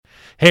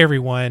Hey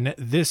everyone,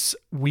 this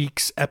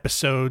week's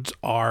episodes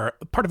are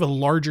part of a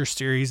larger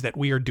series that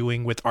we are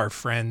doing with our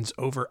friends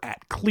over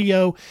at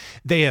Clio.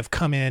 They have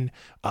come in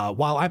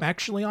while I'm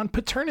actually on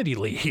paternity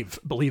leave,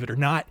 believe it or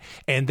not,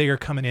 and they are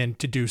coming in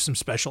to do some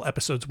special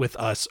episodes with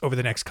us over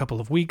the next couple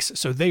of weeks.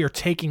 So they are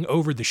taking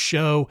over the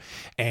show,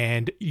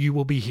 and you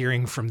will be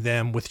hearing from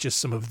them with just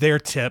some of their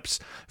tips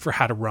for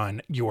how to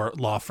run your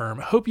law firm.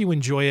 Hope you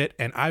enjoy it,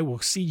 and I will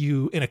see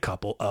you in a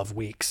couple of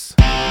weeks.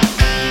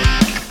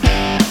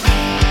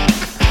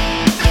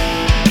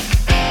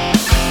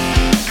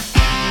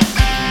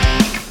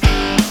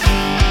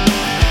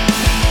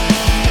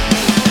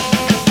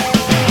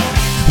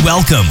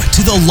 Welcome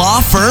to the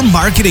Law Firm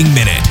Marketing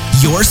Minute,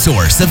 your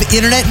source of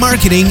internet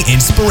marketing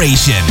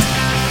inspiration.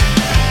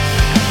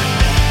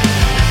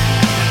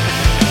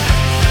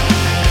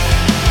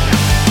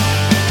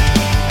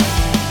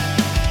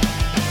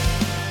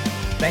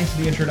 Thanks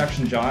for the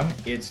introduction, John.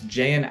 It's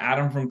Jay and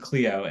Adam from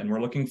Clio, and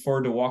we're looking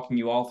forward to walking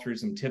you all through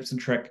some tips and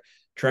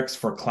tricks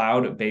for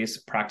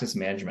cloud-based practice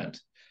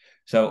management.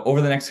 So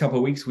over the next couple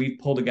of weeks, we've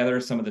pulled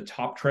together some of the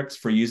top tricks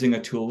for using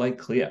a tool like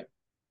Clio.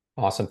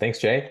 Awesome. Thanks,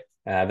 Jay.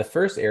 The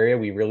first area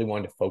we really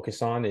wanted to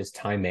focus on is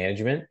time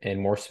management, and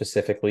more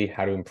specifically,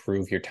 how to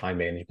improve your time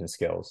management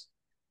skills.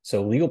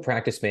 So legal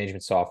practice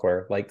management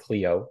software like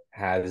Clio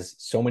has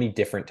so many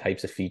different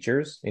types of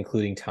features,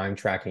 including time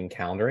tracking and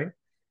calendaring.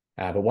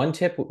 But one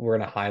tip we're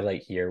going to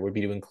highlight here would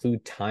be to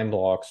include time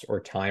blocks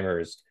or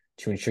timers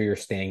to ensure you're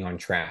staying on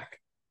track.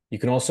 You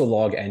can also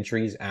log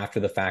entries after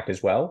the fact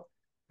as well.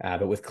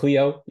 But with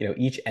Clio,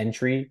 each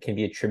entry can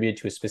be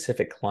attributed to a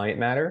specific client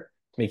matter,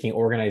 making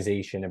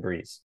organization a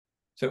breeze.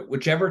 So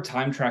whichever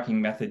time tracking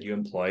method you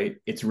employ,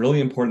 it's really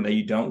important that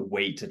you don't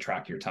wait to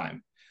track your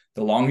time.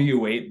 The longer you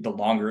wait, the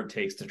longer it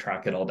takes to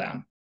track it all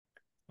down.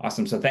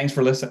 Awesome. So thanks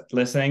for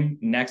listening.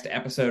 Next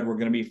episode, we're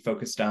going to be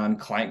focused on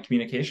client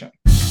communication.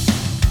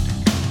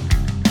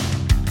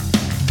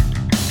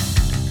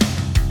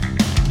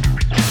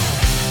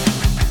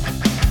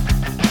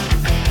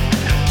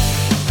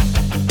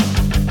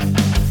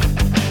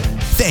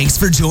 Thanks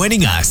for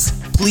joining us.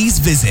 Please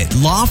visit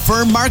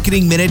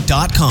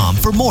lawfirmmarketingminute.com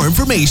for more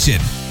information.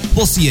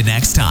 We'll see you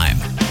next time.